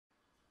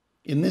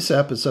In this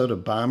episode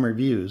of Bomb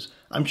Reviews,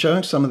 I'm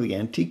showing some of the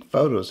antique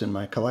photos in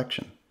my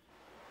collection.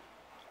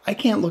 I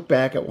can't look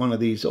back at one of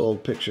these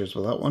old pictures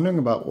without wondering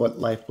about what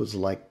life was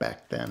like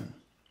back then.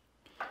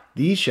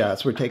 These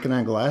shots were taken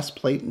on glass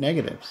plate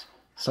negatives.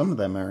 Some of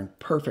them are in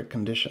perfect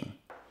condition.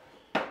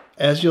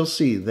 As you'll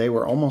see, they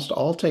were almost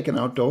all taken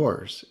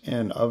outdoors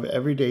and of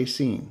everyday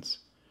scenes.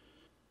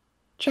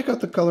 Check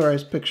out the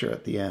colorized picture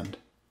at the end.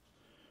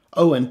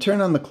 Oh, and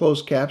turn on the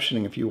closed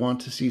captioning if you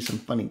want to see some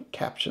funny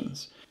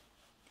captions.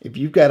 If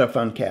you've got a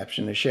fun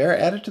caption to share,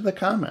 add it to the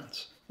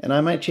comments, and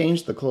I might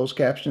change the closed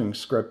captioning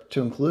script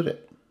to include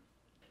it.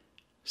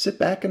 Sit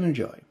back and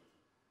enjoy.